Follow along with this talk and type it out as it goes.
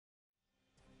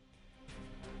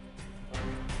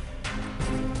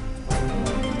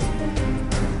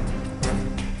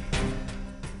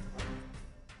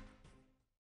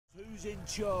Who's in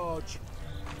charge?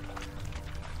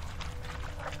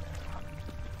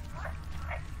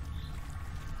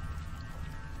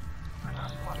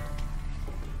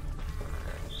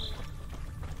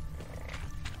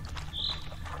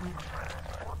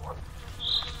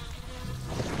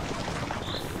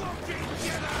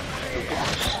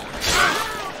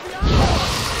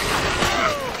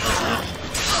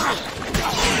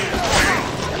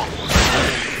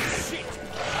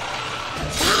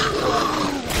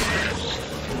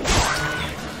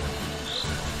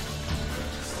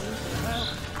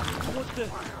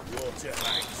 Water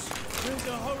hangs. Where'd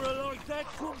a horror like that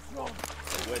come from? A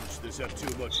wench that's had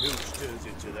too much hooch turns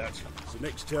into that. So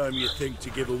next time you think to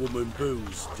give a woman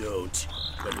booze, don't.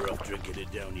 Better off drinking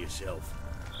it down yourself.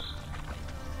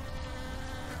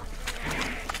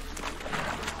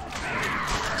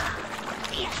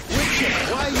 Witcher,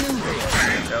 why are you here?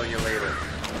 I'll tell you later.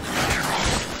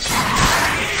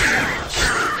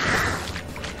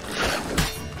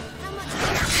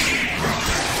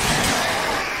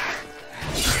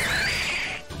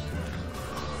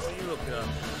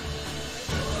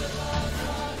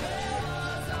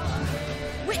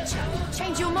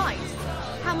 Change your mind?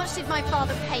 How much did my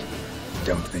father pay you?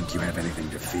 Don't think you have anything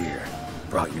to fear.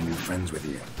 Brought your new friends with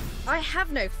you. I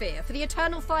have no fear, for the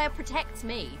eternal fire protects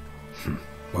me.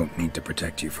 Won't need to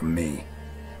protect you from me.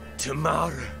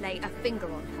 Tamara! Lay a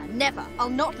finger on her. Never. I'll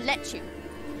not let you.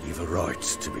 You've a right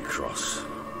to be cross.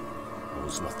 I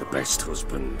was not the best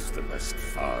husband, the best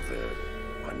father,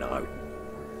 I know.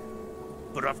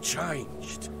 But I've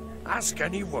changed. Ask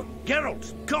anyone.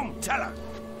 Geralt, come, tell her.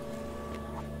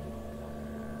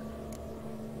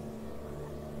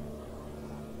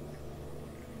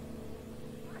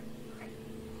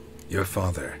 Your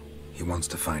father, he wants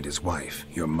to find his wife,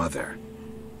 your mother.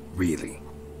 Really.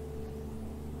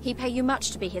 He pay you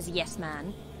much to be his yes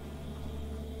man?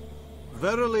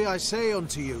 Verily I say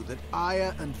unto you that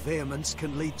ire and vehemence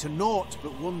can lead to naught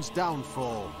but one's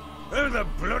downfall. Who the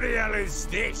bloody hell is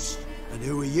this? And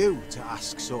who are you to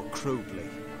ask so crudely?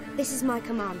 This is my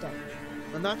commander.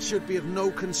 And that should be of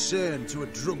no concern to a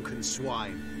drunken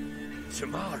swine.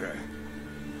 Tamara,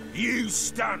 you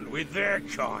stand with their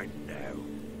kind now.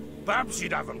 Perhaps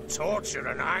you'd have them torture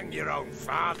and hang your own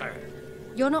father.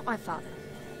 You're not my father,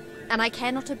 and I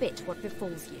care not a bit what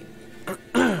befalls you.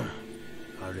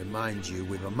 I remind you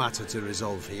we've a matter to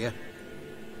resolve here.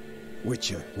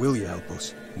 Witcher, will you help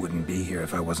us? Wouldn't be here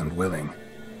if I wasn't willing.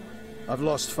 I've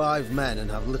lost 5 men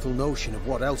and have little notion of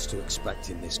what else to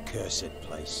expect in this cursed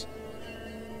place.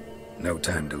 No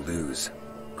time to lose.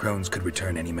 Crones could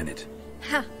return any minute.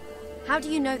 Ha! How do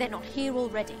you know they're not here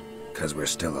already? 'Cause we're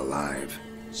still alive.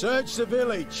 Search the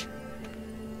village!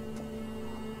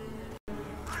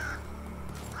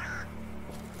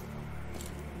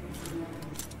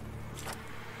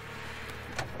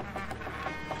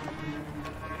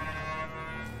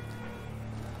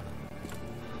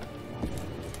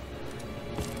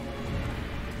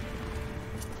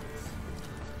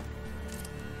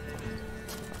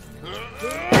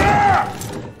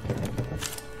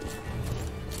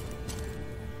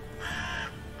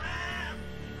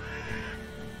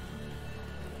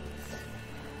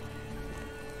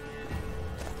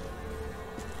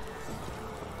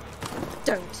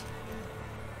 Don't.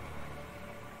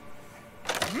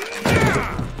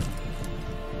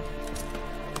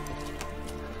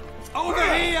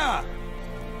 Over here!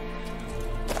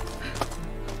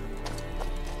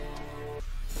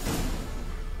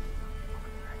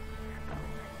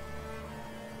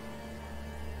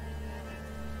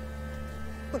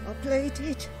 But I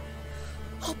pleaded.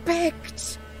 I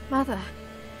begged. Mother,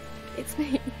 it's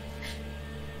me.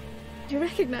 You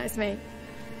recognize me?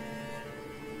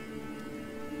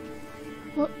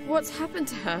 What's happened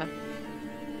to her?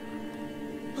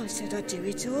 I said I'd do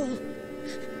it all.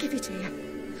 Give it here.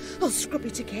 I'll scrub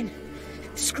it again.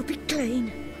 Scrub it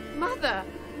clean. Mother!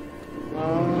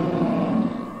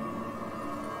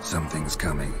 Something's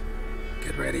coming.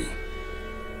 Get ready.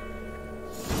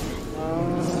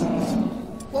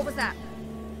 What was that?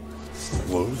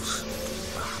 Wolves?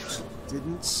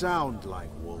 Didn't sound like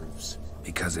wolves.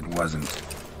 Because it wasn't.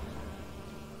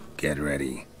 Get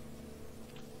ready.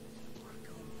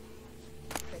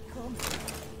 They come.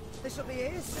 This'll be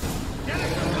his. Get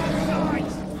it from both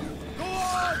sides! Go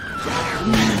on!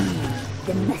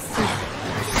 The message.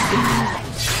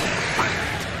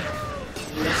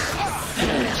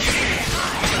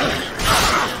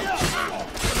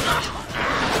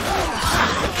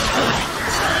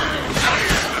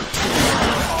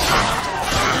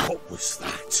 What was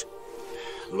that?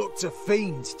 Looked a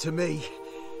fiend to me.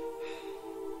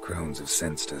 Crones have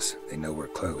sensed us. They know we're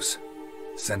close.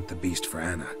 Sent the beast for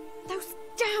Anna. Those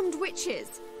damned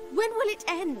witches! When will it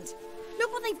end?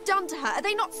 Look what they've done to her. Are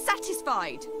they not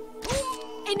satisfied?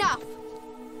 Enough!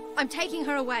 I'm taking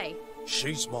her away.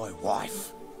 She's my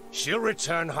wife. She'll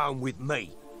return home with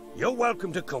me. You're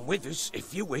welcome to come with us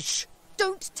if you wish.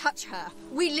 Don't touch her.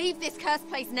 We leave this cursed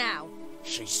place now.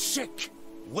 She's sick,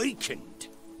 weakened.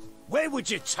 Where would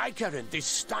you take her in this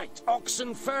state?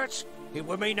 Oxenfurt? It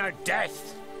would mean her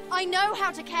death. I know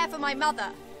how to care for my mother.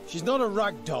 She's not a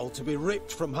rag doll to be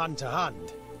ripped from hand to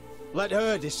hand. Let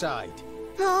her decide.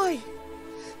 Pie!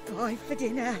 Pie for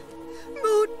dinner.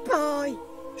 Mud pie!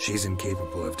 She's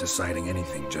incapable of deciding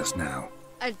anything just now.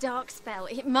 A dark spell,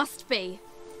 it must be.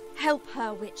 Help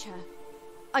her, Witcher.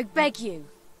 I beg you.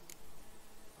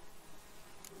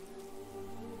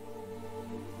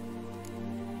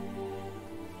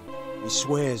 He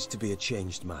swears to be a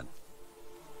changed man.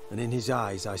 And in his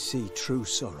eyes I see true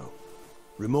sorrow.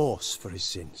 Remorse for his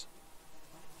sins.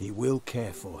 He will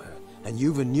care for her, and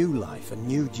you've a new life and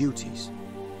new duties.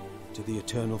 To the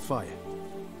eternal fire.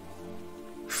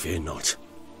 Fear not.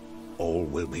 All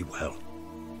will be well.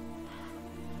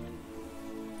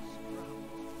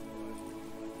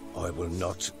 I will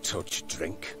not touch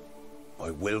drink.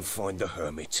 I will find the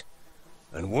hermit.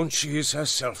 And once she is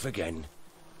herself again,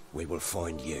 we will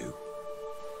find you.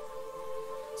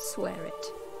 Swear it.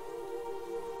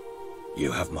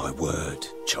 You have my word,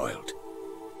 child.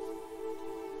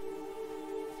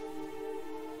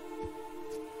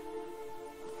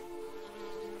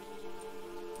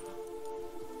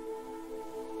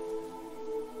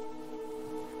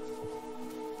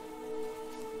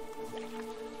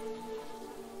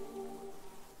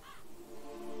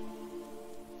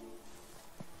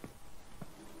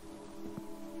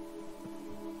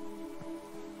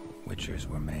 Witchers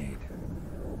were made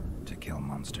to kill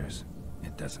monsters.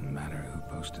 It doesn't matter who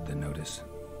posted the notice.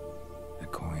 The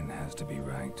coin has to be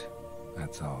right.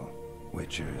 That's all.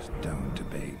 Witchers don't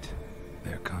debate.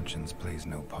 Their conscience plays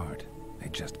no part. They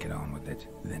just get on with it,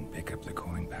 then pick up the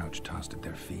coin pouch tossed at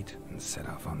their feet and set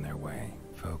off on their way.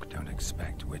 Folk don't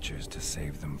expect witchers to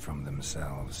save them from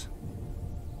themselves.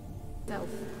 Self.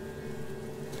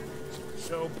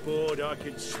 So bored I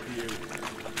could spew.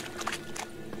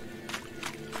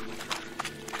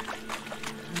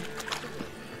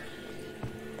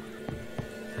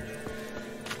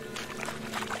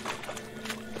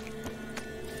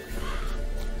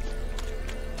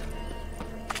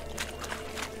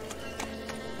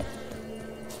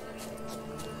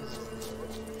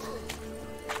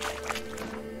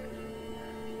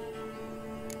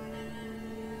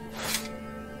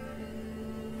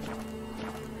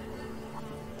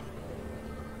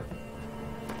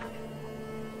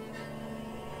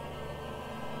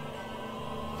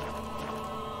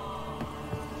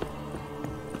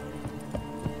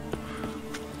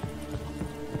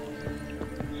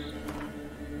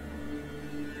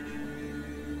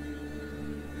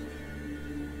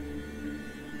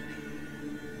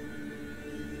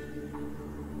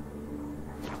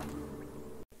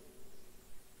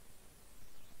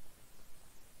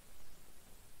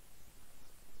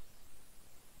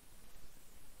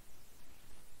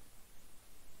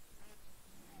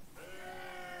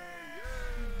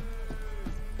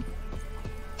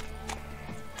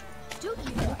 Don't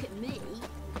you look at me.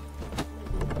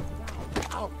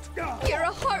 You're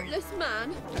a heartless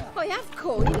man. I have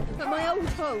coin at my old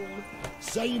home.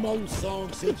 Same old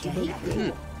song since you moved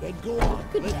in. Then go on,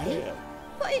 Good live day. there.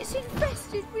 But it's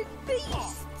infested with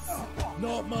beasts.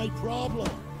 Not my problem.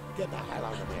 Get the hell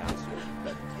out of the house.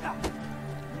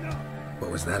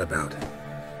 What was that about?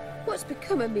 What's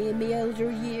become of me in me elder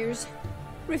years?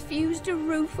 Refused a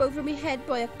roof over me head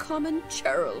by a common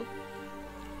churl.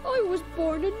 I was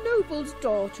born a noble's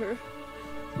daughter.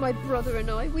 My brother and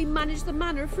I, we managed the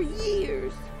manor for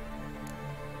years.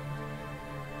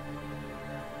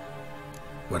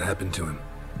 What happened to him?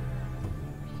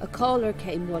 A caller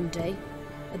came one day.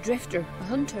 A drifter, a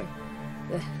hunter.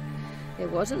 It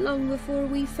wasn't long before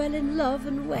we fell in love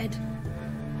and wed.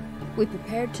 We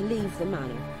prepared to leave the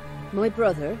manor. My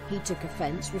brother, he took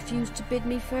offence, refused to bid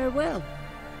me farewell.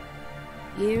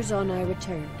 Years on I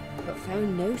returned, but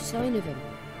found no sign of him.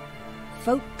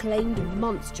 Folk claimed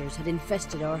monsters had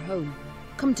infested our home,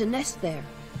 come to nest there.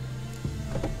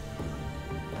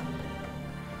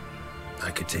 I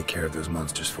could take care of those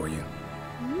monsters for you.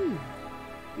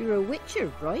 You're a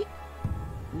witcher, right?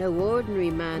 No ordinary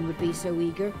man would be so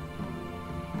eager.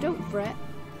 Don't fret.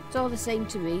 It's all the same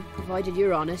to me, provided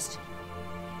you're honest.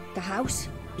 The house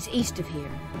is east of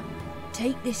here.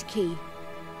 Take this key.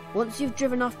 Once you've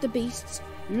driven off the beasts,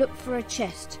 look for a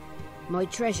chest. My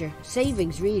treasure,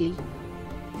 savings really.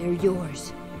 They're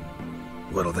yours.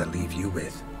 What'll that leave you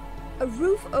with? A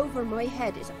roof over my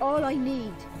head is all I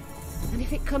need. And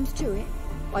if it comes to it,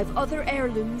 I've other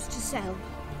heirlooms to sell.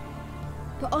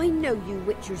 But I know you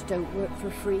witchers don't work for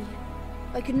free.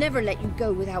 I could never let you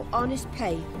go without honest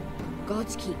pay.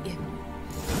 Gods keep you.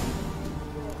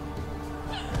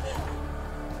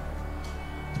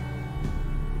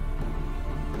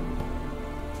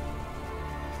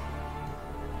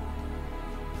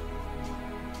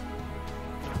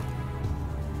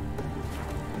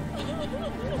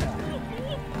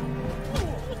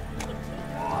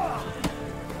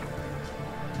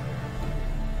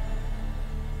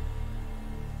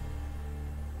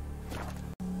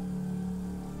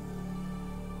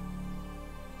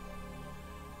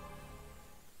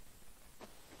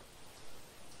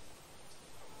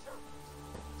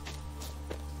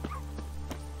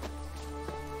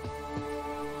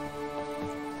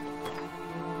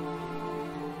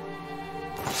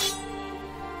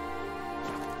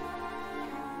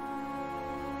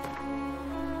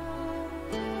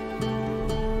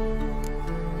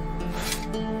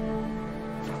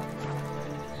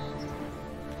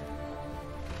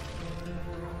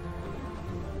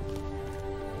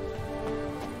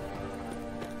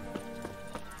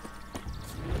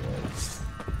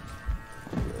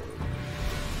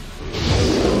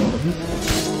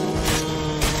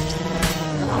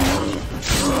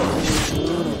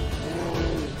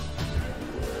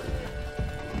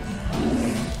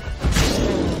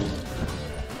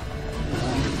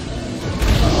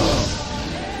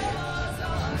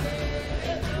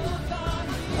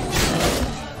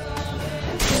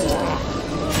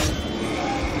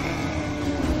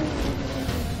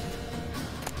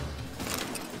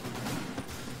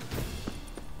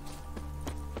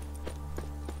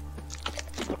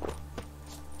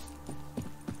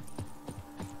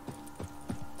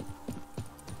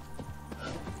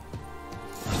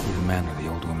 Manor the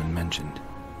old woman mentioned.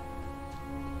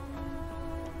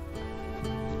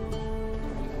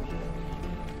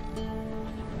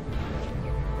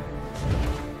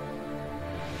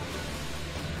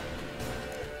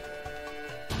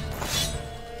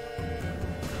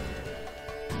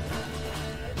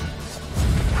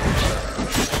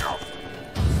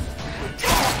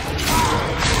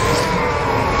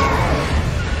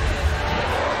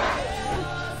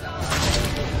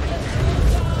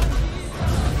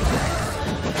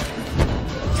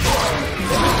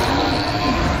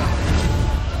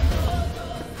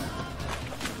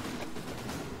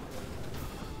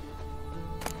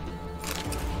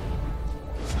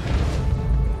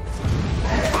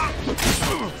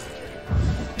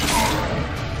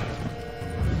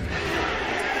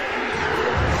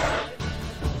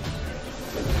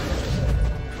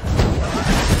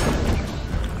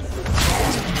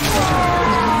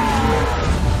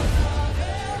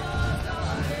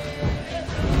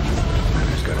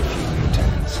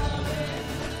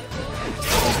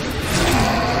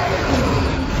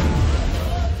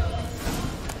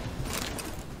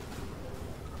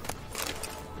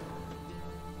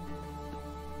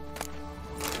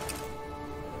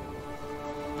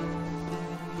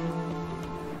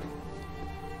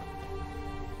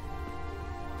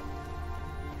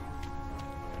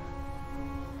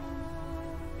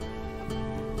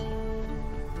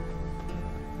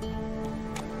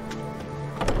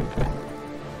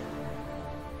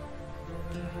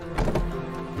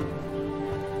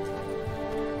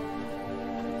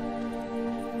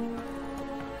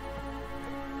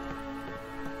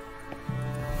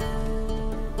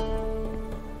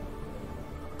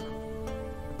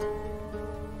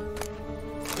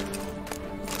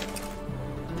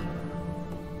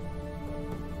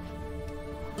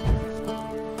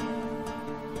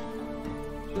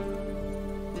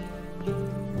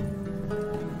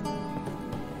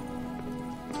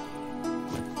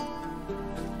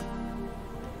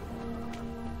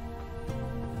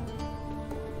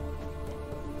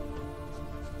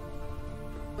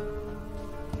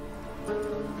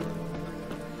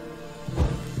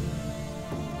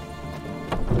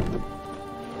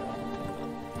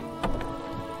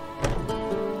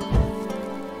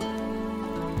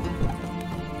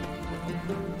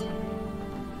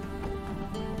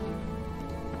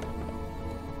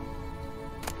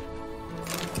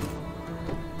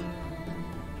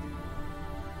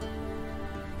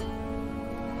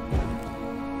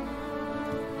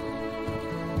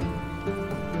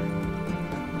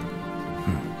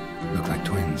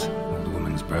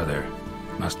 Brother.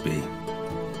 Must be.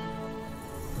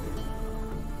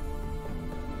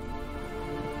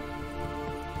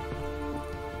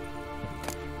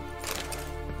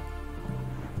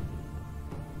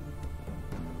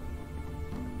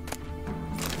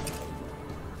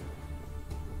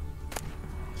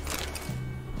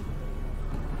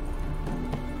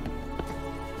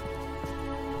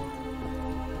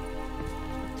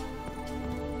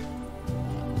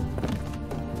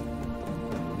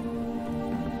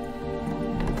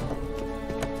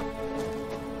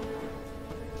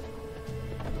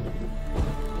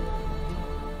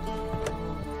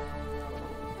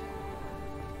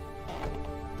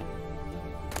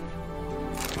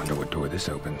 this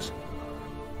opens.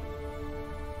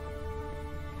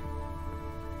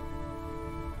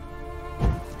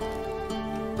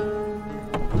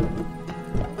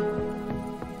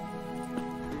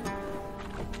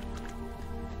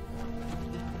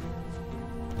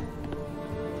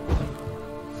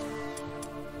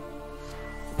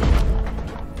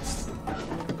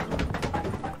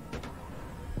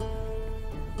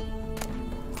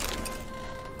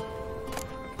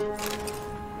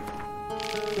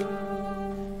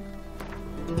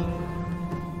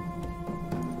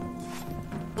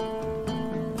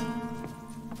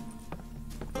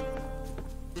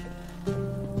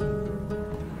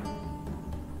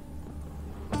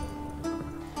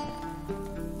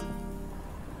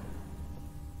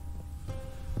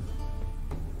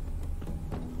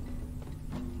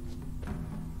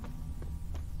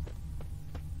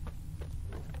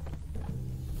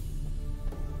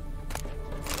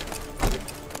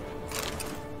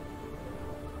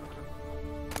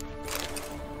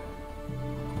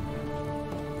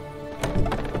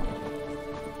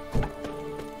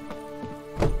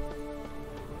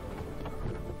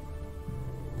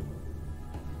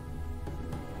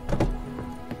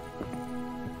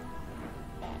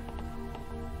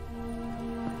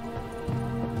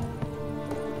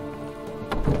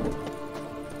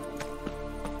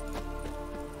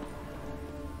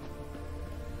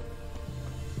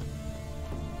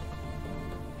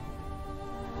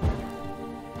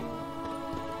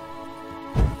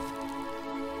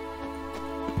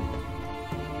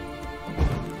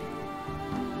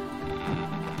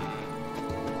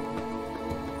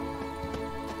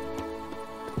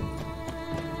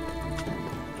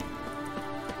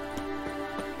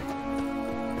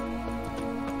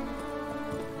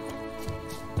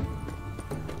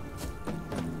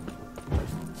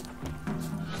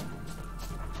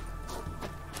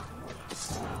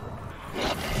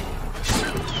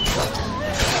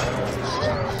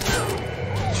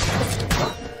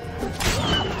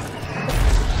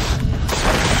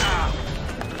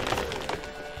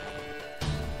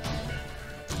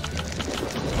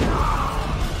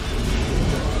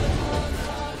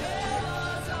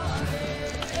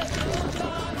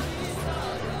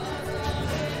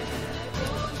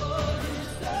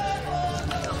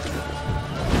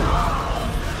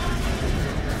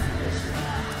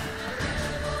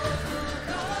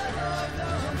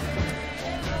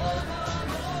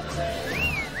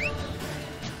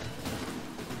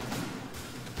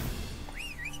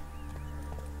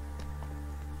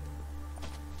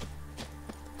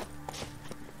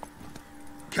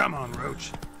 Come on,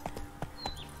 Roach.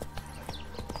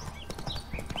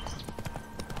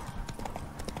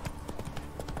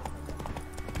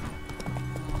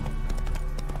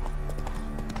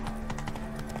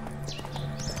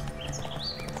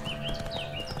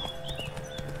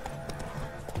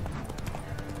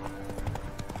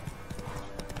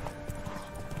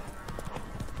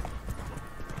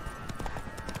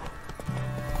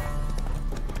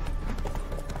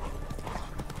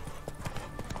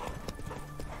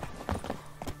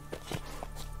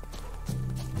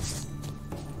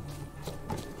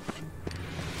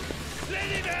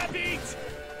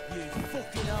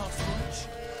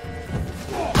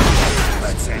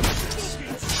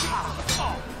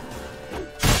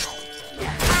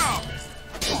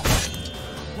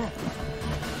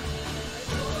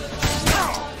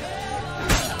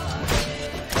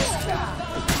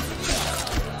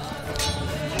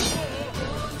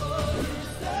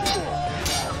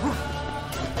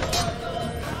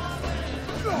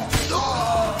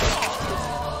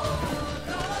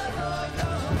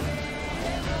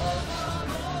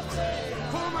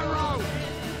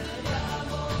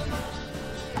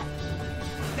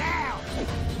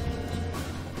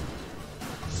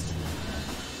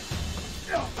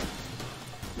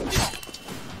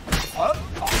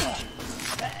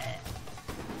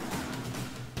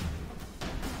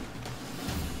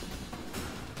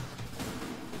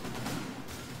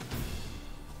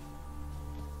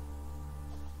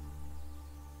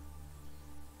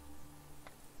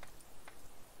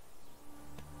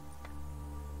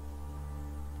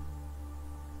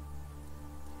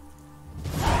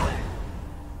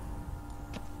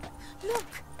 Look!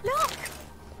 Look!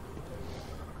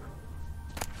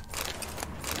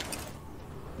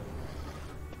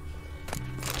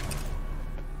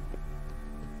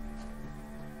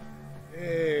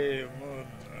 Hey, come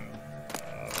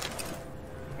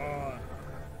on.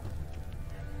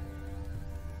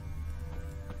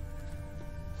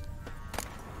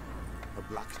 A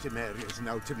black Temeria is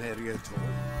no Temeria at all.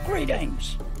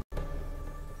 Greetings!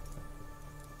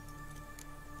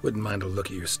 Wouldn't mind a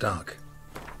look at your stock.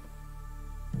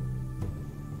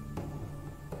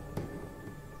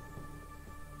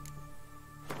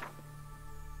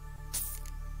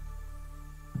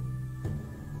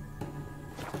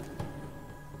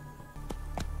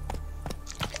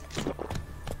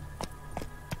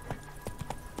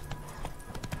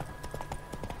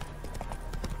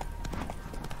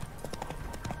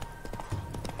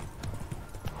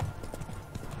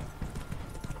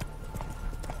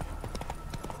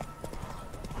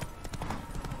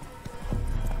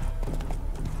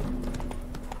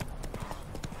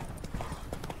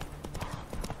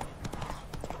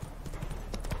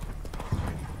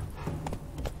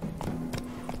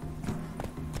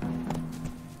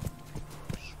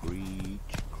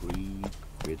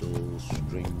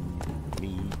 string,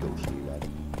 me ghostly laddie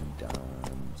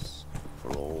dance.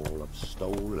 For all of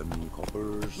stolen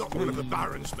coppers. Not one of the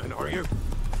Baron's men, are you?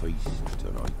 Feast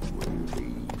tonight will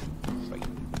be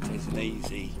fine. It isn't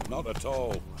easy, not at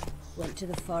all. Went to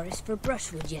the forest for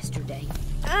brushwood yesterday.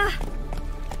 A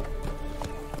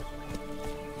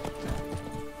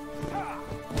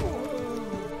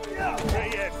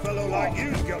fellow like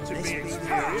you's got to be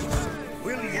experienced.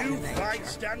 Will you fight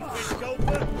Stanfish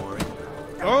Gulper?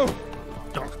 Oh!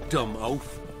 Dumb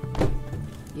oaf.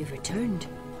 You've returned.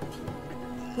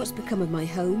 What's become of my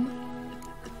home?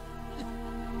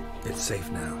 It's safe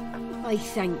now. I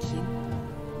thank you.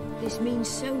 This means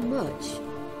so much.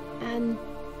 And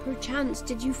perchance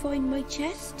did you find my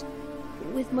chest?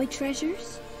 With my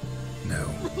treasures? No.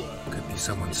 Could be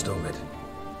someone stole it.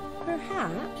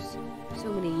 Perhaps.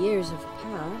 So many years have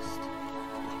passed.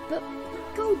 But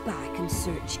go back and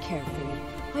search carefully.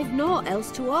 I've naught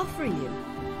else to offer you.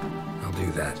 I'll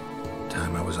do that.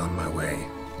 Time I was on my way.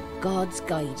 Gods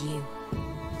guide you.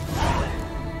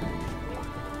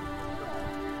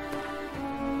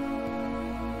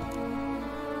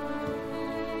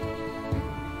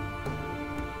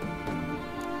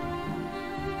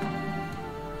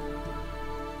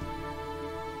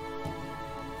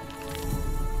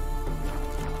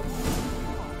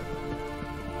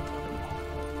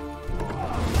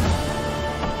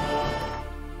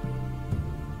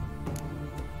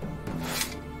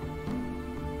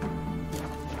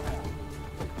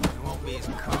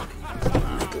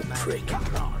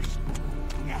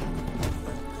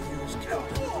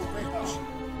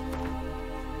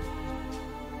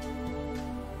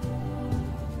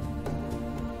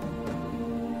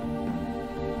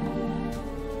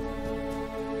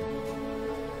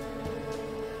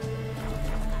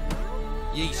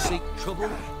 Ye seek trouble?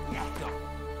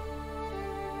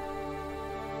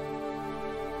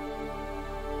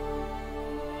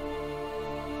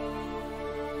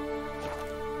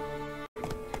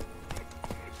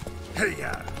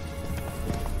 Hey-ya!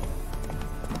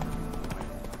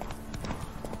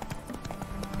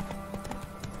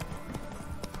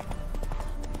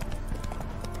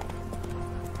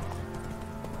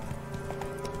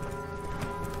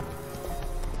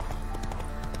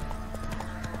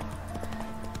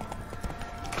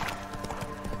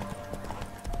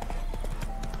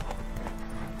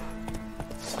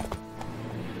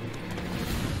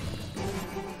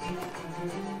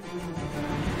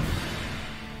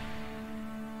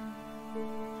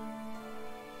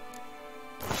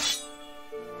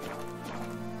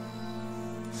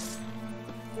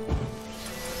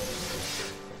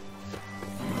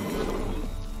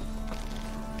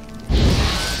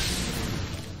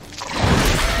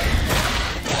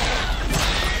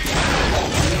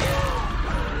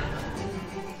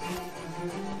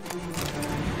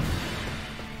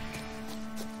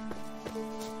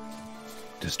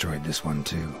 Destroyed this one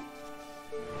too.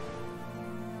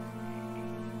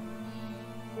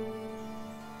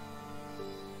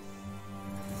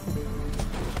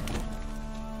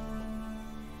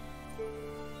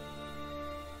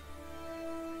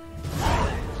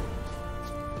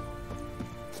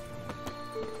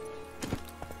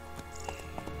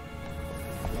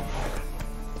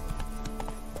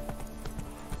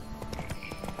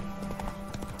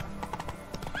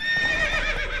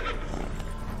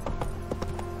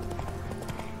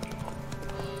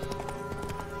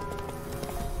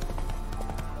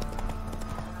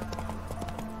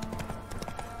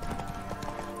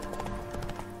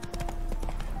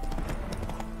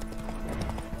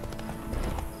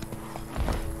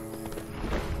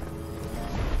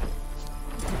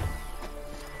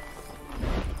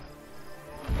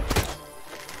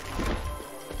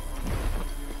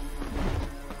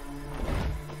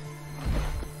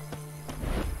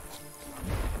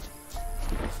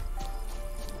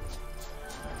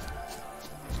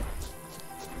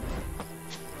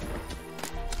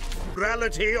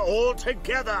 Reality all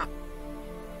together.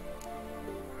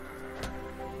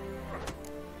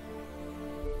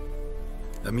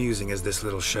 Amusing as this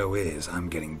little show is, I'm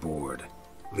getting bored.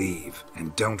 Leave,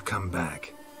 and don't come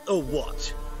back. Or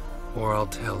what? Or I'll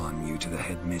tell on you to the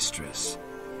headmistress.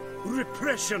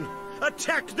 Repression!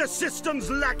 Attack the system's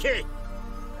lackey!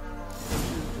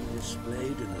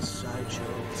 Displayed in the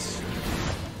sideshows.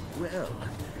 Well,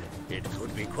 it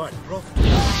could be quite profitable.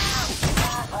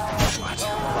 What?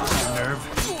 Lost your nerve?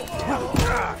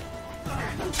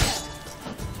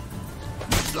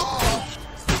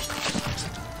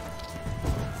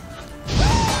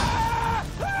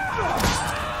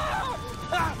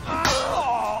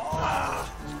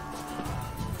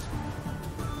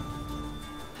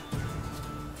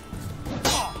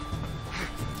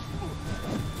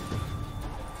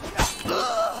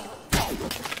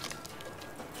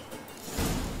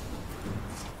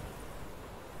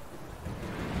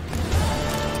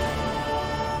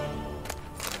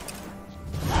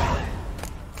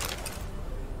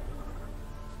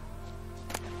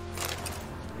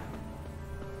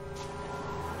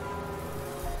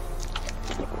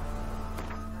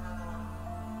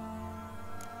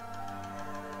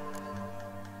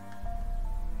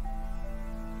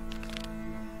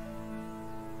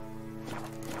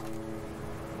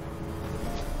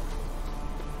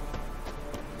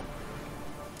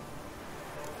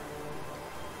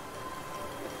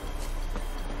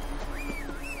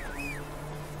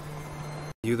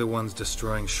 you the ones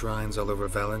destroying shrines all over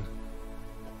Velen?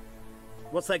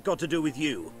 What's that got to do with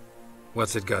you?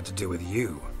 What's it got to do with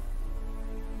you?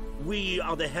 We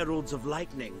are the heralds of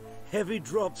lightning. Heavy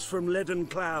drops from leaden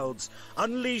clouds.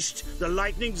 Unleashed, the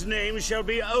lightning's name shall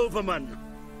be Overman.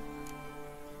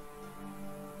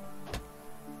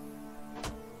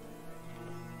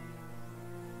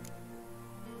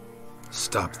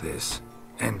 Stop this.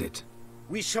 End it.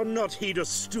 We shall not heed a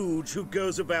stooge who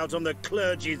goes about on the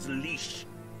clergy's leash.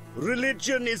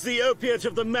 Religion is the opiate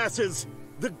of the masses.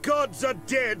 The gods are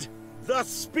dead. Thus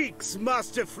speaks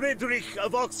Master Friedrich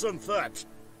of Oxenfurt.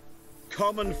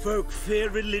 Common folk fear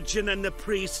religion and the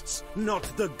priests, not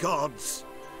the gods.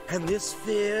 And this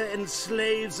fear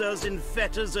enslaves us in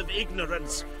fetters of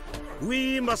ignorance.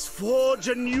 We must forge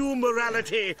a new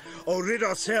morality, or rid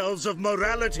ourselves of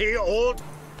morality all...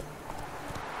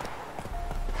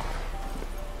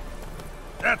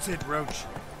 That's it, Roach.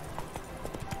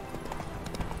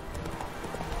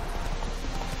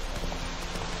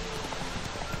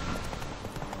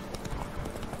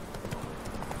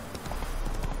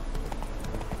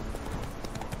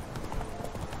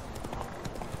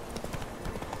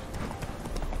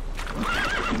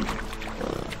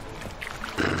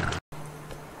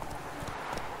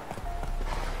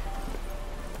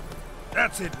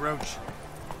 That's it, Roach.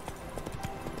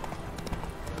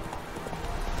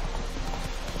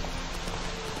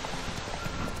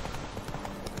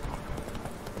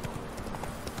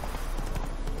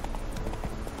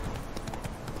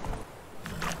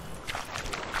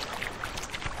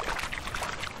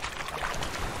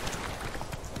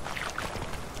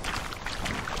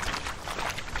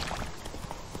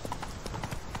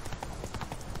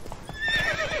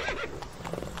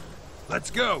 Let's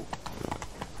go!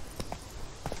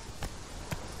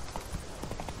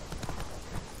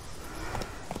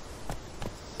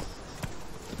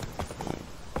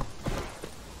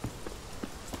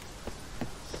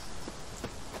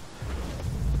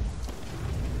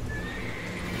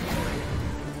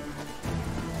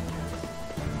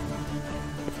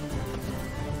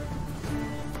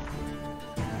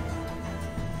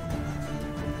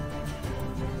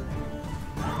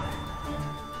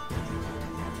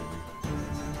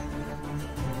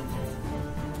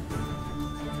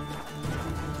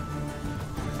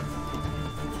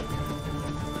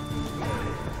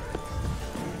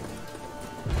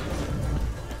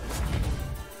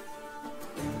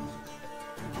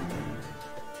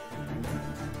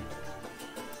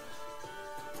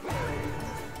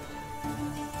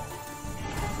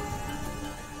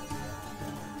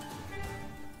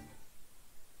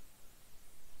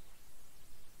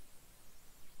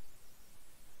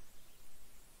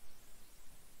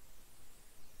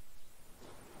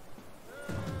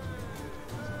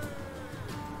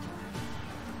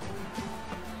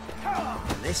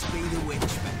 This be the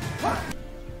witchman.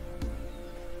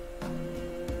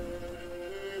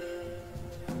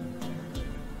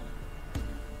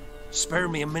 Spare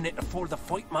me a minute before the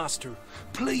fight, Master.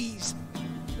 Please.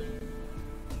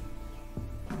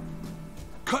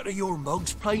 Cut of your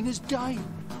mugs plain as day.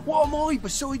 What am I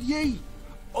beside ye?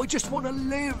 I just want to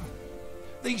live.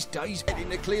 These days... Heading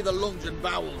to clear the lungs and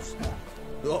bowels.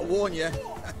 Though I warn you,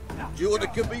 Jordan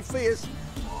could be fierce.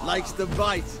 Likes to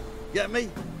bite. Get me?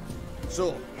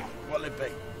 So, what'll it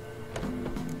be?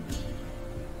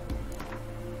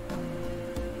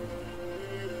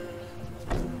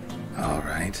 All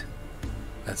right.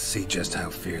 Let's see just how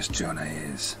fierce Jonah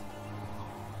is.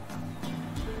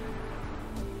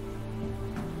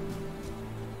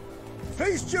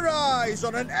 Feast your eyes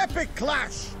on an epic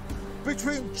clash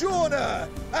between Jonah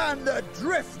and the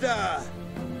Drifter.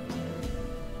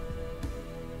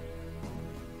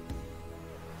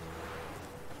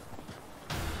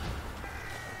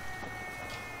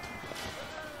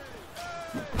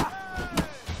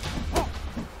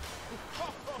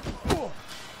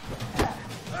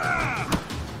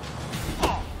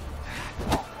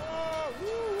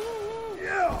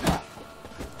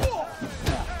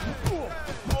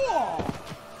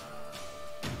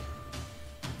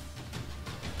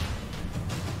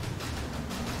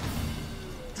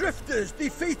 Drifters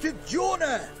defeated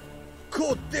Jonah!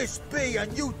 Could this be a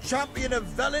new champion of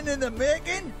Velen in the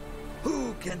making?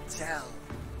 Who can tell?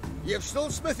 You've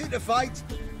still Smithy to fight.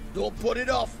 Don't put it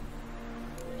off.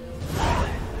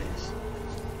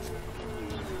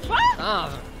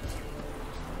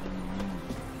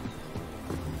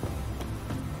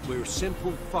 We're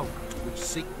simple folk who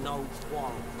seek no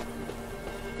quarrel.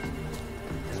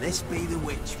 And this be the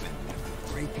witchman.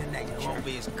 Reconnect won't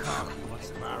be as common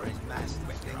as far as master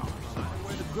things.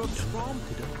 Where the grub's from?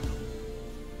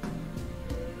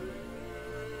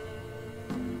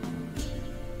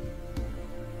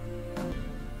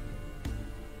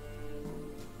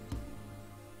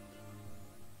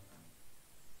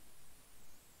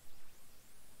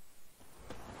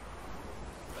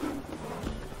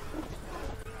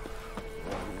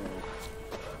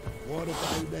 What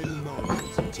about them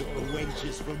Normans who took the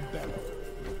wenches from Bella?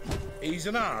 He's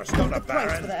an arse, not a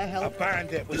baron. A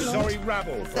bandit with sorry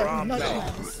rabble for armed men.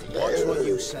 Watch what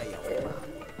you say, old man.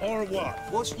 Or what?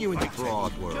 What's new in the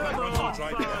broad world?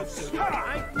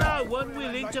 Ain't no one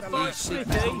willing to fight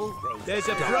Smithy. There's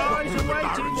a prize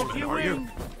awaiting if you win.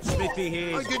 Smithy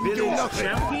here's Billy's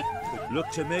champion. Look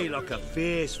to me like a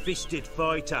fierce-fisted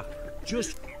fighter.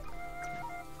 Just...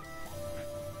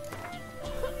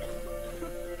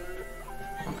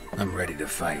 I'm ready to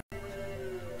fight.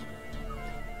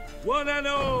 One and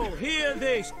all, hear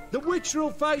this. The witcher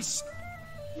will face...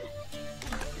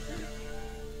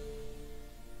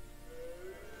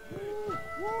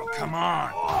 Oh, come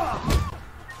on.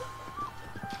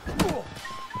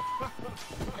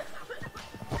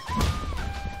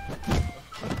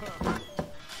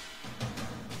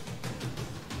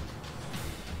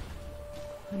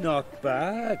 Not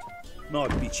bad.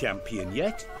 Might be champion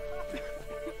yet.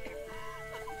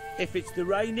 If it's the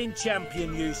reigning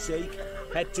champion you seek,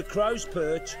 head to Crow's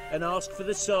Perch and ask for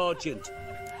the sergeant.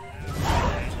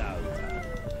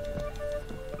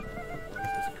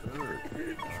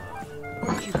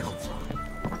 Where'd you come from?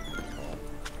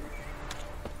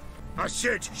 I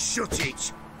said, shut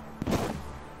it!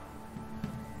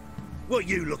 What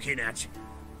you looking at?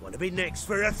 Want to be next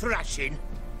for a thrashing?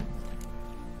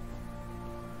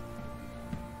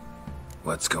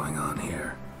 What's going on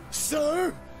here?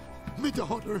 Sir! Me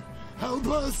daughter, help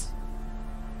us!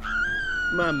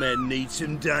 My men need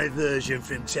some diversion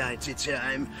from time to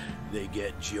time. They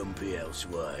get jumpy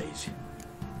elsewise.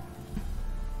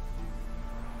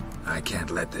 I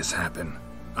can't let this happen.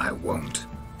 I won't.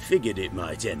 Figured it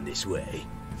might end this way.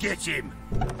 Get him!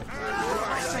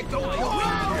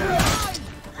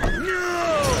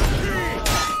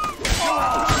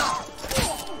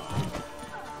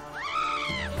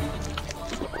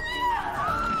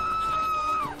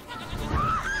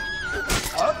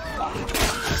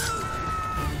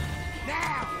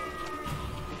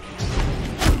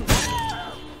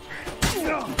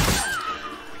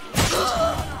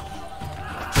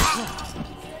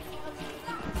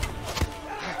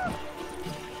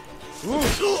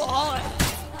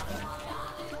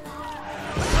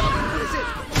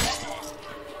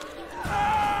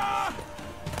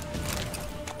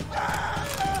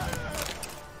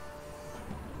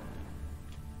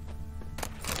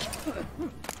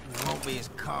 You won't be as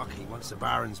cocky once the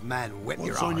Baron's men whip your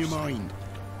What's on your arse. mind?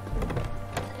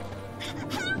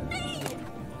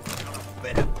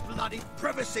 Bit of bloody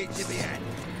privacy to be had.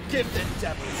 Give the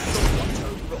devil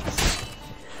some rust.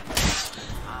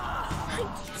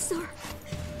 Thank you, sir.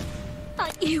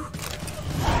 Thank you.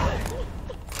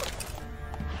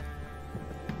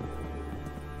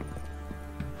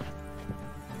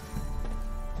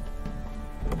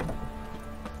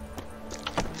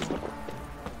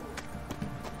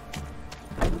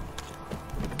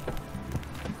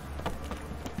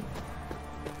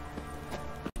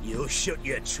 You'll shut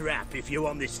your trap if you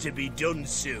want this to be done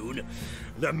soon.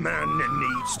 The man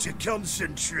needs to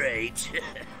concentrate.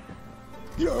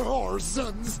 Your whore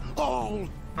sons, all!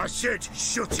 I said,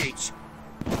 shut it!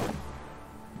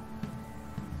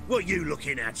 What you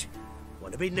looking at?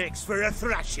 Want to be next for a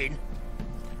thrashing?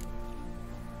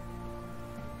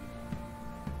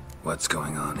 What's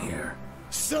going on here?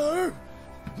 Sir!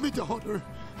 Me daughter,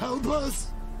 help us!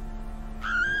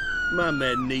 My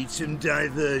men need some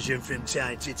diversion from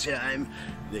time to time.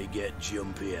 They get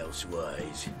jumpy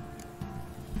elsewise.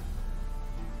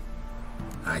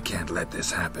 I can't let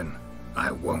this happen.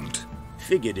 I won't.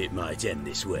 Figured it might end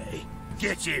this way.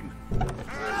 Get him!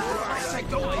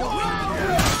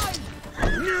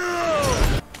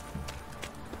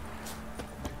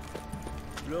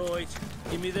 Right,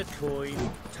 give me the coin.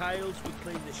 Tails will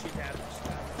clean the shit out of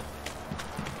stuff.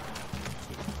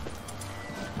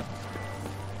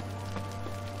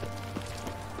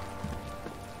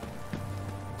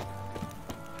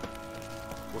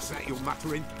 What's that you're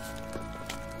muttering?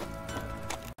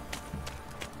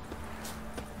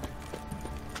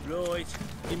 Right,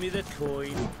 give me the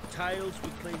coin. Tails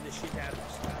will clean the shit out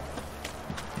of stuff.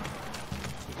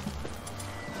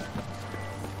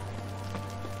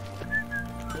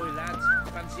 Oi lads,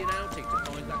 fancy an outing to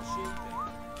find that sheep?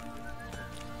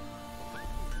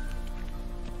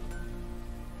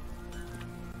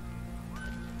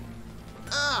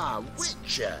 Ah,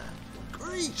 Witcher!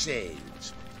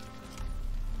 Greetings!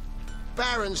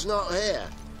 Baron's not here.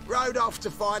 Rode off to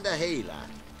find a healer.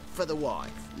 For the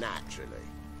wife, naturally.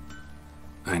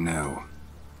 I know.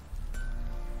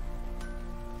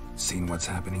 Seen what's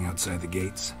happening outside the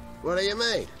gates? What do you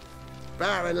mean?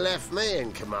 Baron left me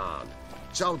in command.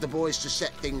 Told the boys to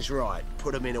set things right,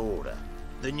 put them in order.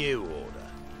 The new order.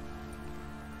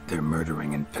 they're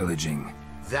murdering and pillaging.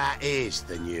 That is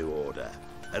the new order.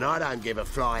 And I don't give a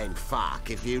flying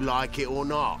fuck if you like it or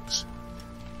not.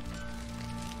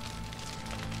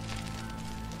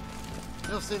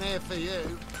 Nothing here for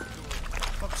you.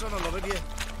 What's on a lot of you?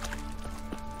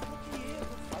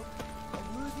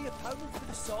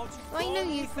 I know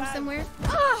you from somewhere.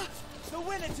 Ah! The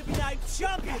winner to be named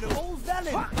champion of all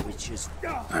Velen. Which is...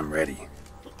 I'm ready.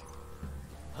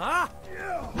 Huh?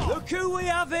 Look who we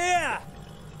have here!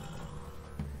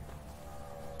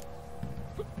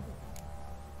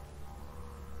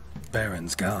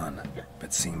 Baron's gone,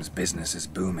 but seems business is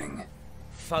booming.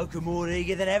 Folk are more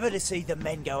eager than ever to see the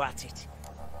men go at it.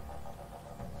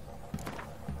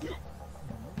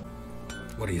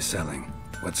 What are you selling?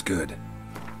 What's good?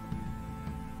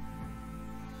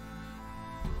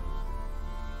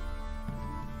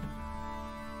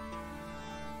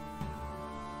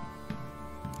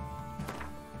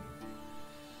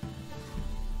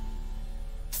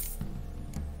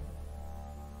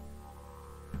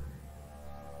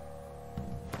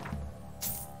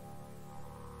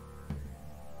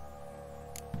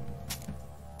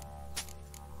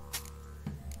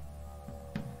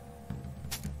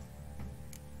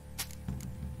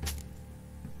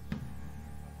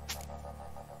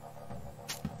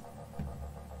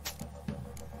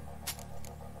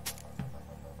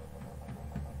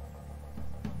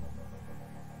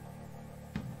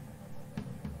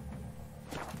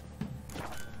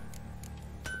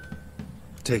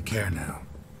 Take care now.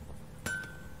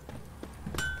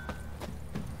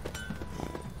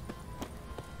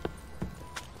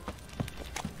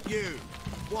 You,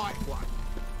 white one.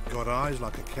 Got eyes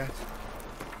like a cat.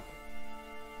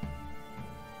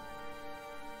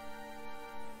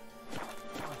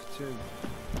 Us too.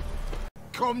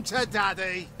 Come to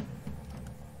daddy.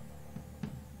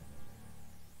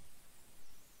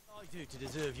 I do to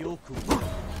deserve your call.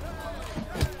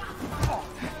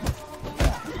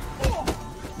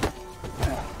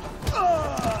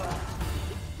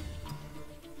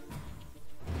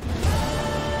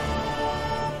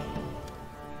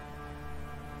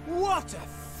 What a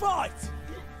fight!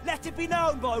 Let it be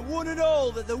known by one and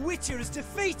all that the Witcher has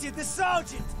defeated the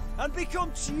Sergeant and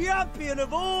become champion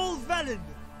of all Velen.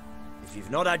 If you've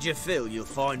not had your fill, you'll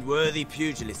find worthy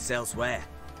pugilists elsewhere.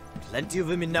 Plenty of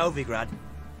them in Novigrad,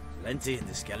 plenty in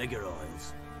the Skelliger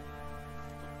Isles.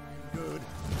 Good.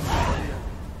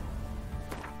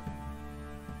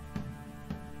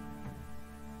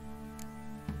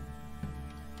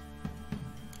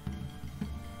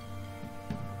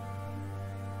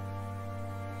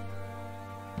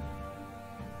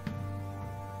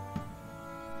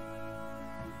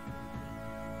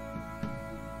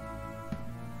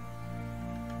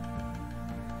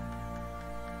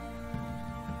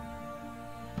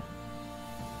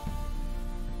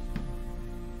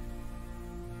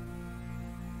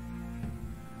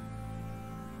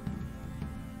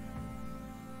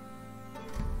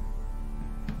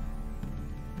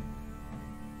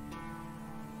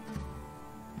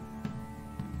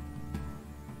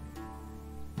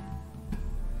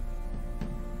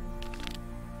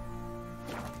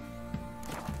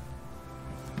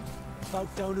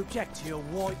 Folk don't object to your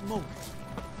white monk.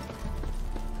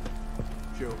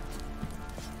 Sure.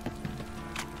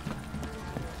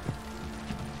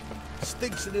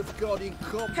 Stinks of Nilfgaardian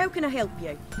cop. How can I help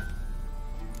you?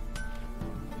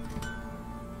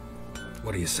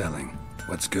 What are you selling?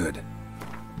 What's good?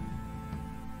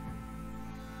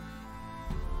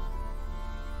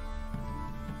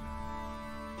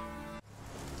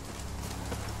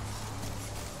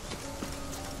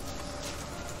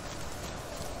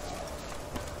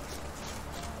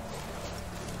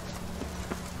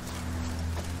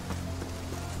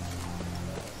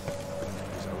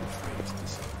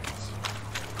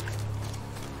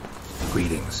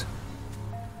 Greetings.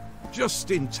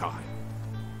 Just in time.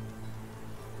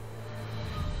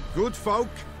 Good folk,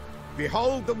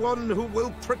 behold the one who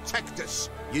will protect us.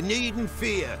 You needn't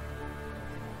fear.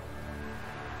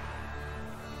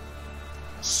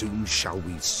 Soon shall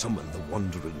we summon the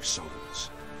wandering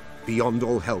souls. Beyond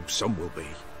all help some will be.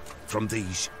 From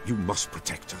these you must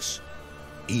protect us.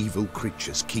 Evil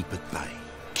creatures keep at bay.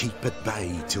 Keep at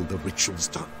bay till the ritual's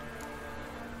done.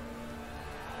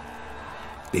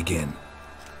 Begin.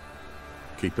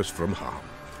 Keep us from harm,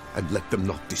 and let them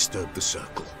not disturb the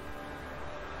circle.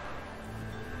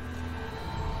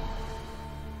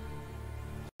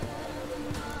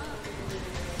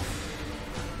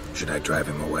 Should I drive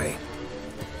him away?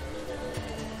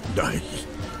 Nay.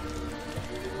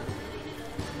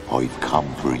 I've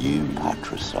come for you,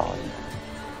 patricide.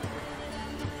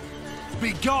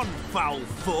 Begone, foul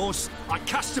force! I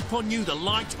cast upon you the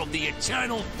light of the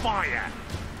eternal fire!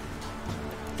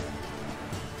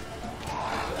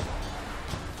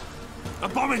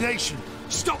 Abomination!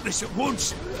 Stop this at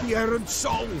once! The errant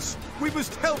souls! We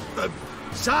must help them!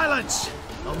 Silence!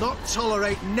 I'll not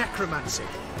tolerate necromancy.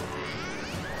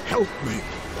 Help me!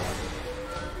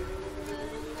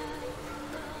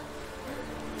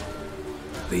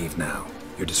 Leave now.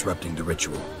 You're disrupting the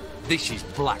ritual. This is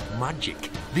black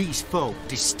magic. These folk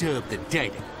disturb the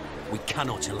dead. We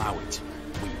cannot allow it.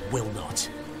 We will not.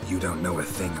 You don't know a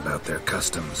thing about their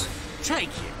customs.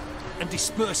 Take him and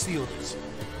disperse the others.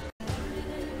 Good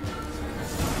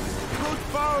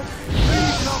folk!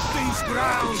 Leave not these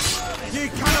grounds! Ye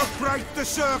cannot break the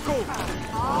circle!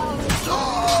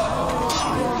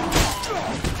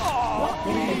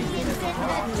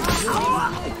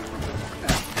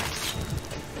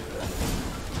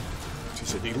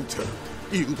 Tis an ill turn.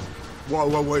 Ill.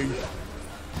 Woe away.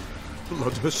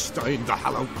 Blood has stained the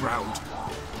hallowed ground.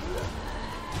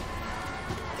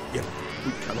 Yet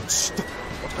we cannot stop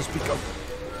what has begun.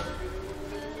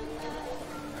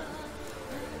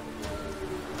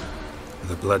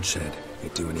 The bloodshed,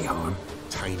 it do any harm?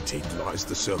 Tainted lies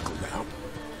the circle now.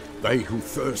 They who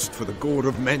thirst for the gore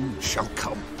of men shall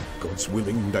come. God's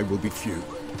willing they will be few,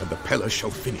 and the Peller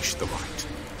shall finish the rite.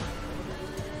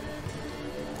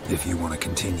 If you want to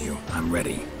continue, I'm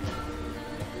ready.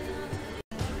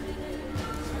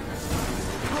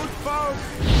 Good folk,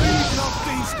 leave not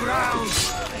these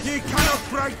grounds! Ye cannot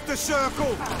break the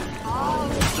circle!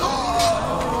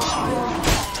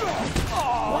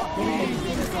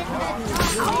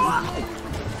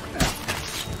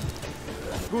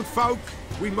 Good folk,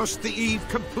 we must the eve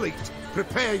complete.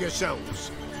 Prepare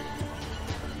yourselves.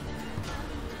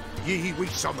 Ye we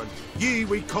summon, ye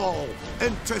we call.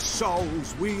 Enter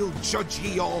souls, we'll judge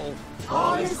ye all.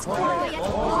 All is quiet,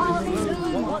 all is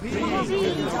gloom.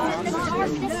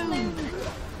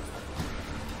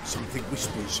 Something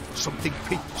whispers, something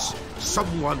peeps.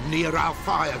 Someone near our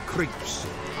fire creeps.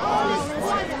 All is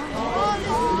quiet,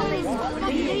 all is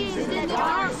gloom. In the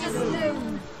darkest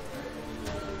gloom.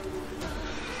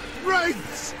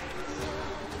 Wraiths!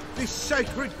 This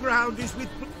sacred ground is with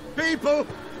people.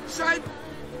 Save.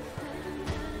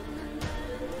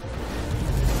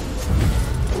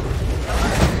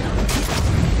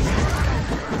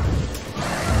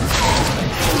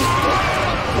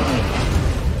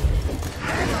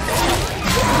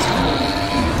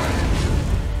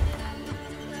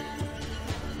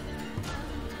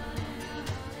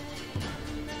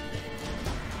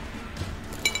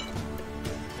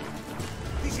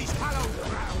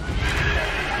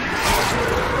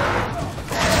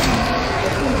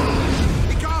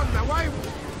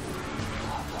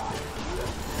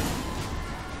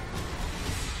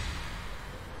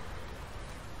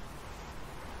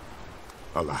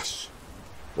 Alas,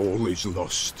 all is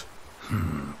lost.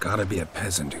 Gotta be a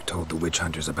peasant who told the witch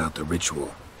hunters about the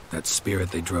ritual. That spirit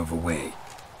they drove away.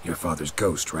 Your father's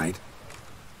ghost, right?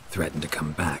 Threatened to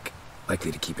come back.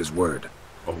 Likely to keep his word.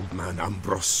 Old man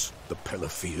Ambros, the Peller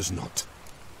fears not.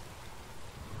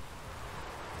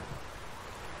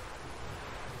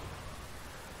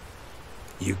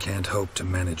 You can't hope to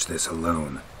manage this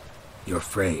alone. You're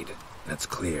afraid, that's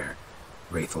clear.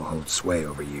 Wraith will hold sway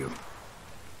over you.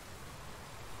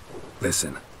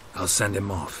 Listen, I'll send him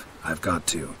off. I've got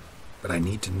to. But I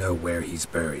need to know where he's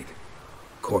buried.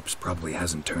 Corpse probably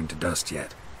hasn't turned to dust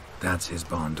yet. That's his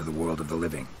bond to the world of the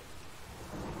living.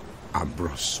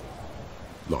 Ambros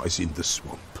lies in the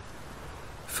swamp.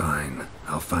 Fine.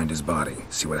 I'll find his body,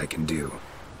 see what I can do.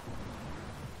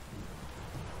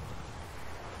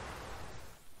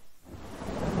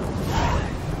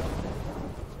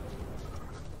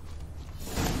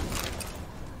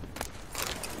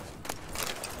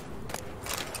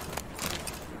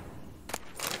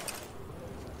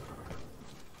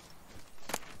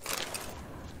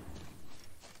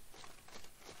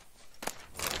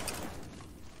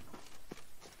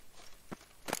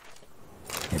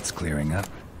 It's clearing up.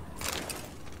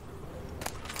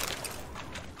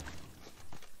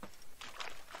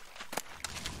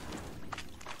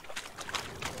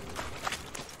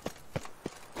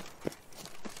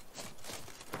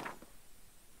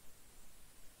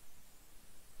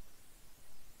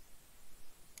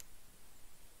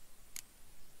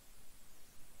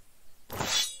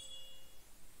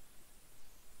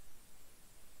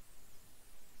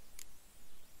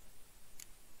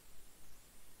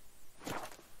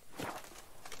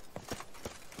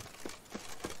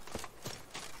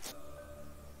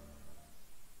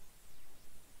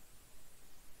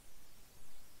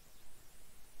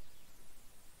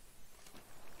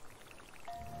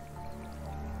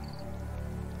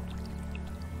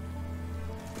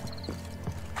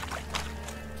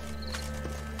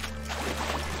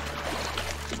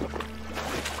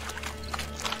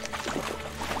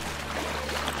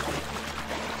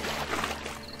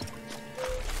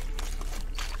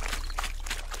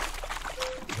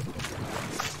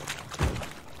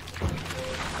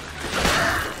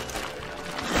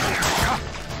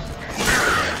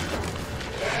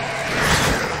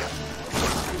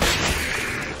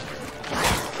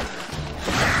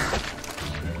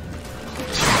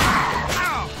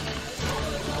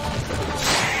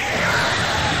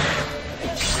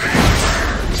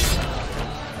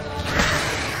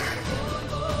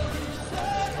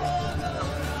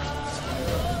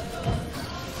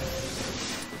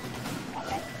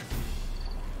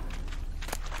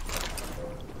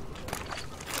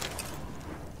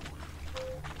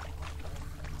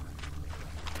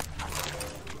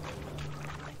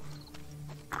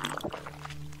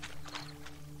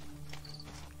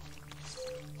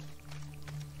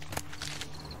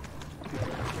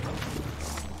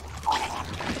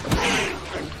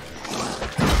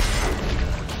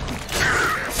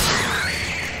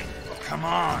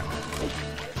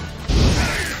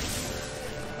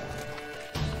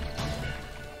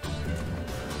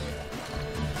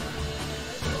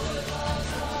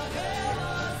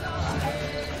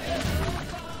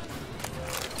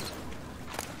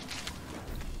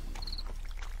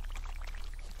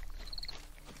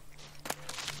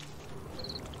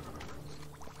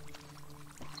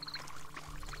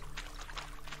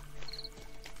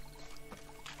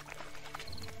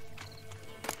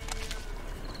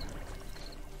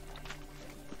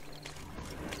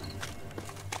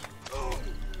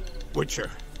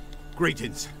 Witcher,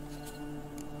 greetings.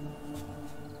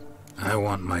 I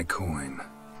want my coin.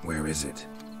 Where is it?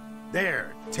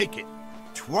 There, take it.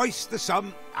 Twice the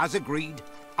sum, as agreed.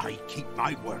 I keep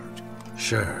my word.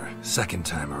 Sure, second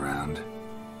time around.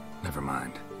 Never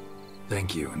mind.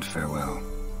 Thank you and farewell.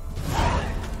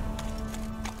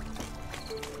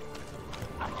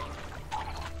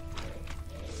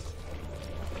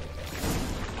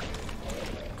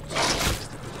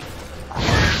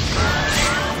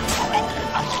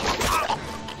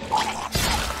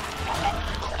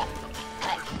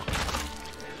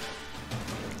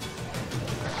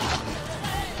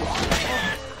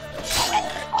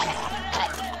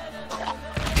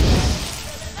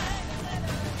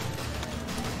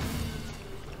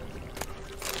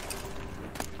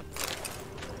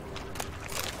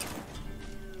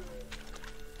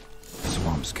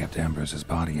 Kept Ambrose's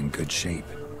body in good shape.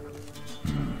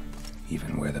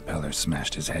 Even where the Peller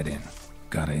smashed his head in.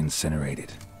 Gotta incinerate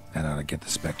it. That ought to get the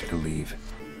Spectre to leave.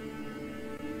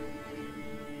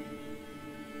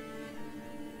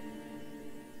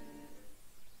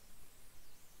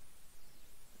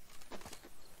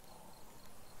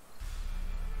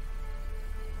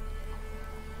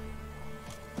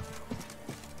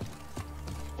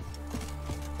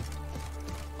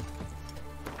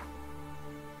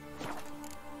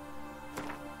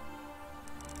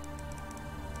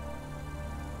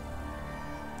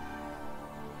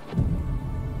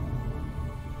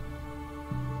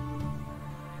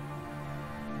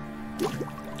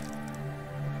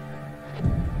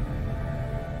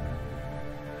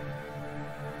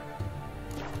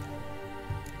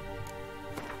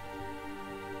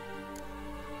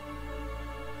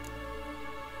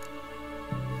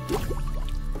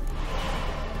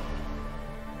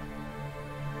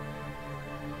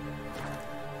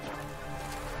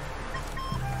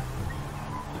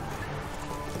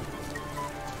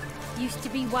 Used to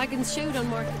be wagons showed on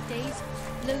market days,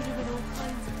 loaded with all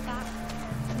kinds of fat,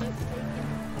 smoked bacon,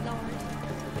 lard.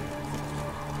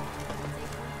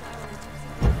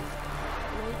 An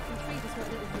old country does what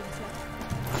little brings up.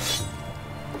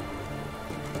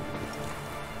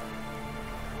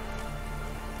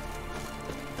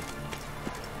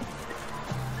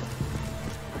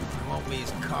 You won't be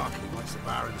as cocky once the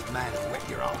Baron's man whip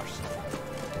your arse.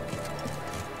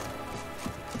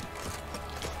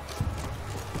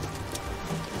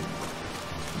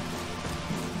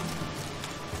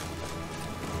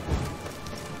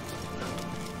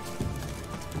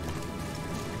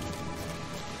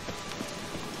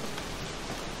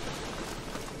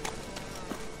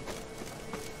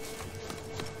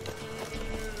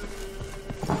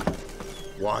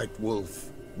 White wolf,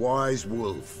 wise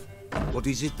wolf. What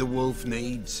is it the wolf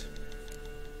needs?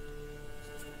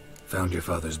 Found your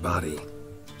father's body.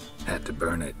 Had to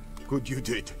burn it. Good you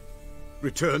did.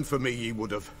 Return for me ye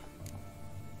would have.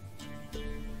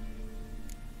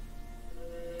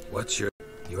 What's your...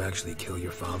 You actually kill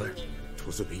your father?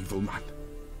 'Twas an evil man.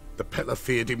 The Peller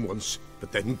feared him once,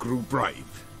 but then grew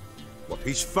brave. What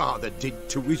his father did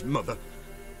to his mother,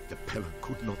 the Peller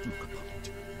could not look upon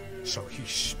it. So he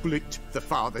split the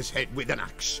father's head with an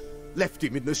axe, left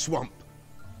him in the swamp.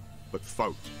 But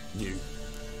folk knew.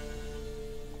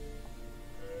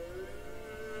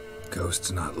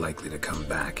 Ghost's not likely to come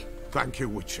back. Thank you,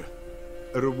 Witcher.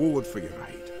 A reward for your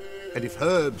aid. And if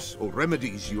herbs or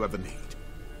remedies you ever need,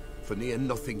 for near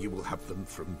nothing you will have them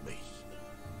from me.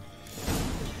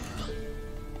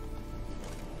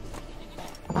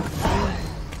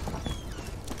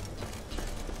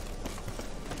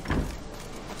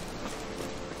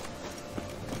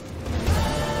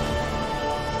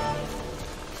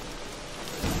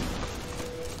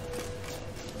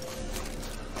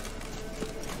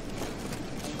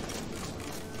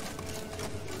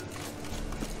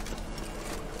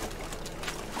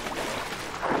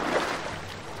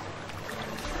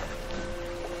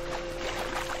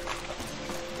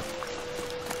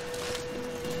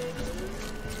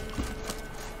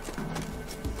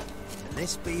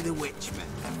 This be the witchman,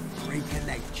 freak of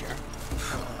nature.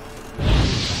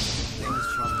 Things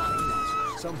from my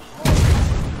nest. Some horror.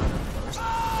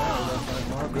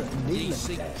 Margaret and Neil. You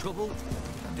seek trouble?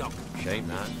 Don't. Shame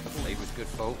that. They was good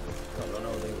folk. I don't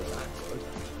know they were that good.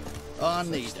 I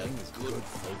need a good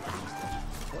folk.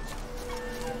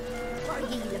 What are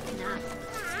you looking at?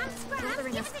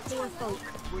 Gathering us poor folk.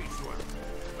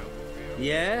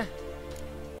 Yeah?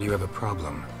 You have a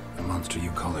problem. The monster you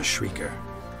call a shrieker.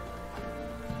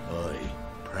 Aye,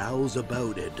 prowls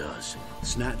about it does.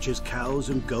 Snatches cows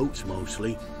and goats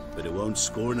mostly, but it won't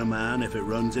scorn a man if it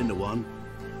runs into one.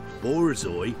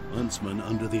 Borzoi, huntsman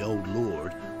under the old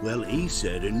lord, well, he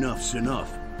said enough's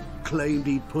enough. claimed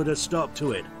he'd put a stop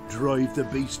to it, drive the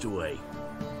beast away.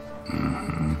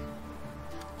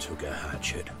 Took a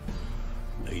hatchet,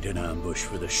 laid an ambush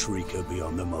for the Shrieker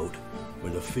beyond the moat,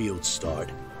 where the fields start.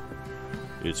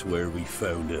 It's where we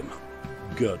found him,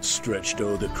 guts stretched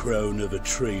o'er the crown of a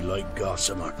tree like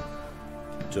gossamer.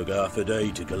 Took half a day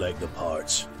to collect the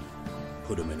parts,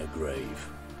 put him in a grave.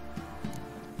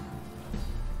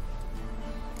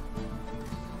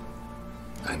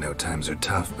 I know times are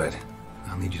tough, but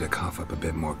I'll need you to cough up a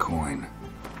bit more coin.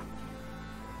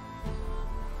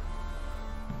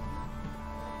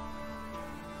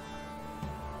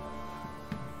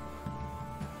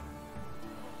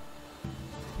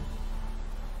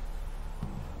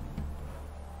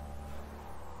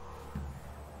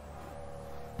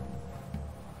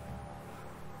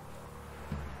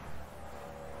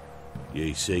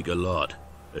 Ye seek a lot,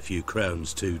 a few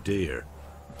crowns too dear.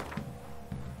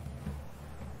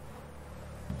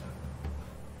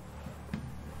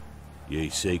 Ye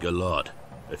seek a lot,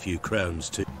 a few crowns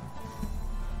too.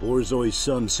 Borzoi's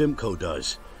son Simcoe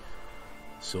does.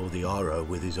 Saw the horror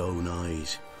with his own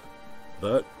eyes.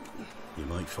 But you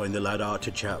might find the lad hard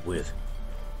to chat with.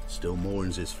 Still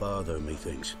mourns his father,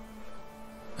 methinks.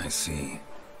 I see.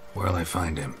 Where'll I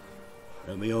find him?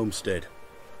 At me homestead.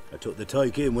 I took the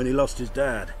tyke in when he lost his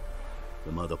dad.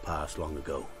 The mother passed long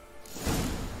ago.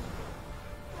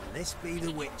 This be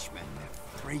the witchman,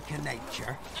 the freak of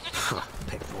nature.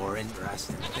 Pick more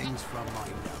interesting things from my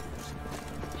nose.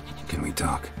 Can we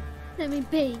talk? Let me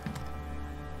be.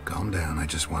 Calm down, I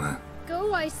just wanna...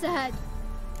 Go, I said.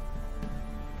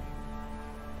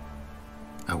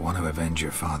 I want to avenge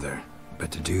your father,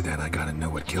 but to do that I gotta know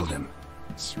what killed him.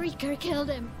 Shrieker killed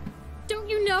him. Don't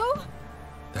you know?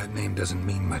 That name doesn't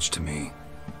mean much to me.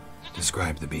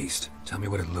 Describe the beast. Tell me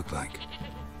what it looked like.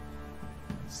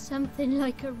 Something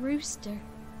like a rooster.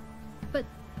 But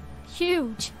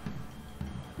huge.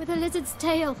 With a lizard's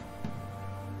tail.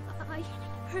 I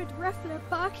heard Ruffler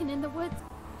barking in the woods.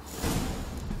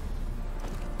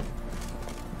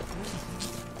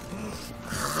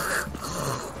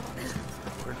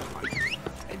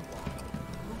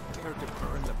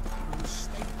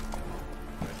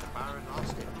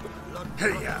 Hey,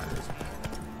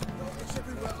 it's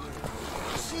everywhere.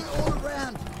 I see it all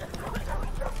around.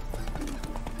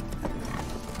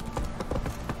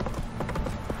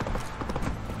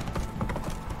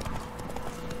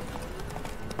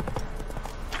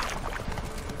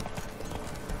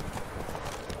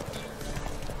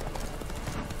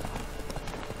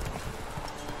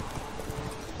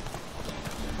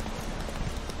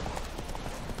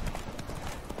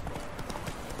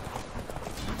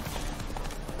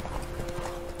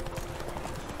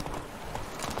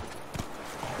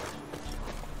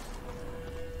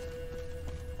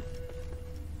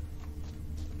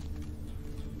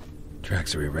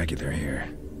 Tracks are irregular here.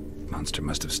 Monster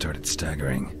must have started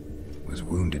staggering. Was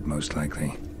wounded, most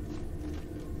likely.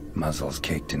 Muzzles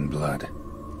caked in blood.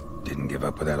 Didn't give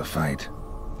up without a fight.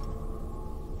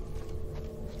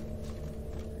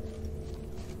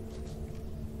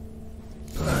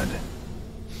 Blood.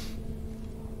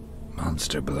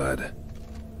 Monster blood.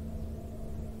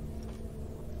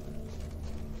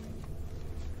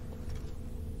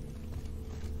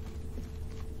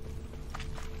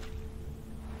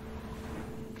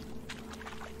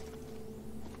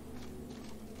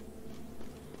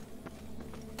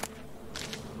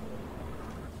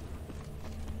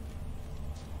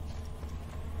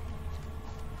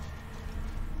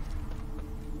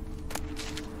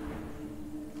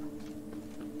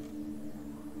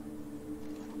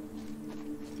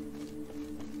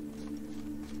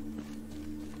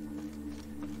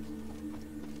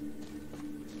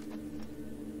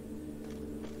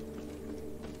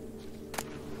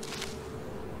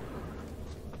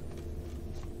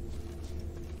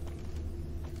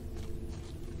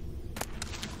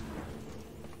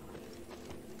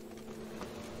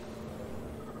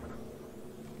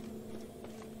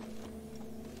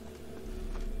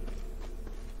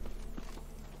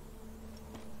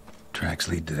 Tracks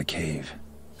lead to the cave.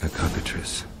 A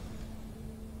cockatrice.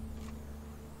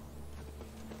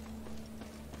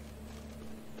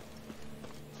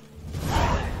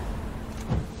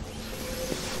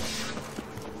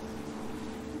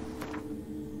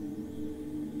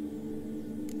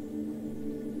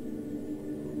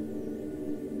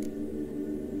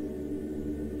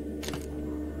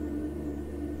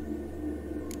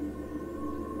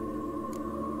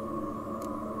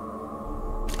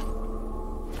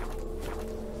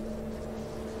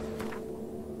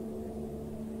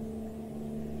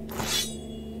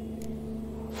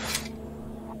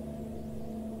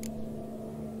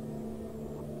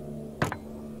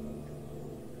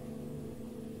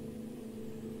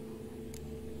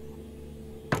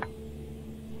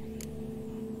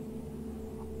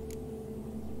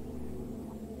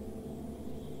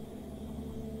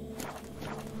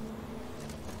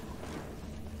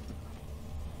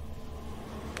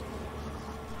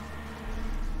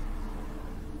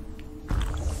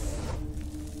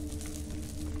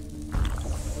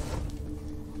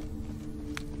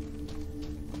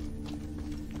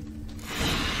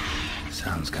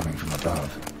 Sounds coming from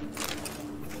above.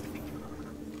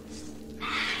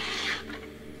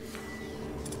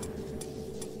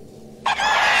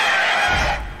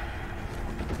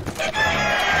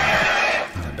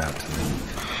 I'm about to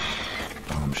leave.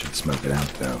 Bomb should smoke it out,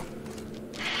 though.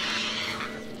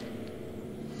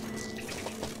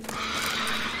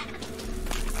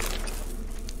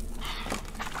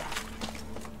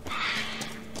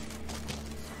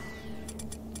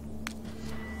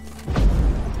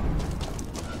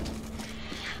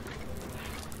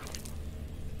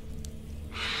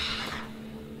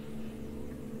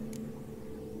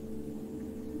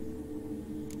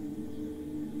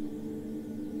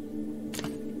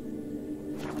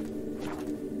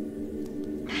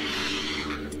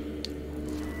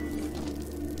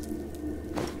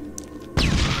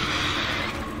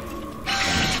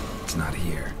 It's not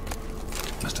here.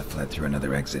 Must have fled through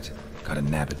another exit. Gotta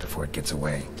nab it before it gets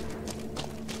away.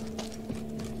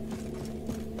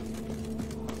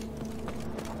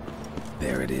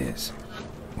 There it is.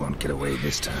 Won't get away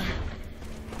this time.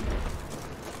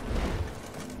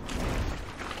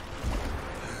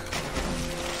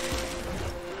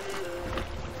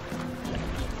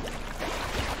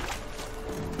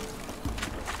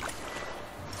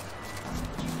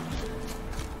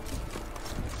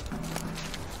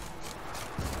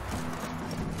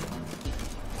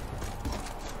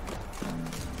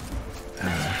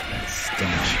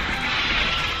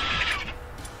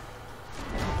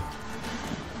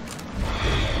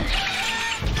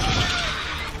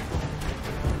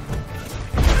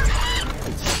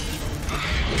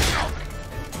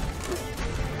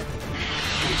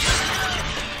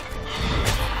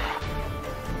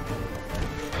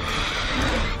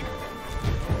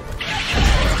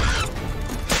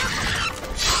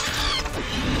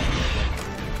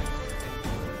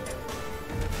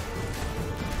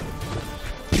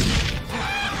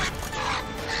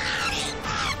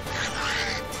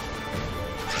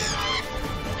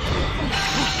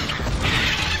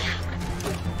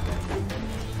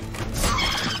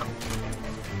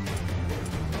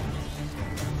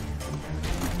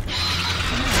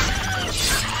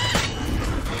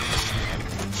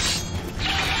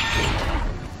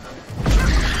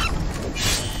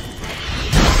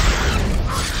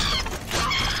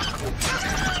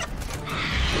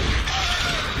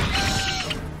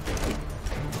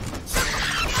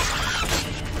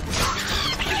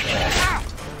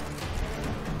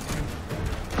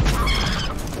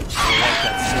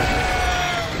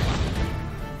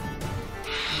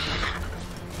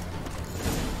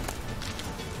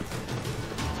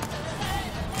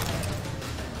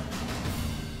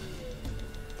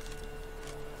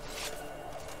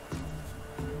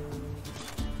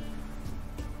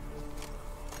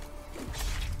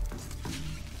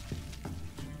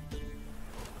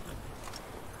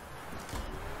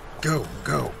 Go,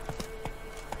 go.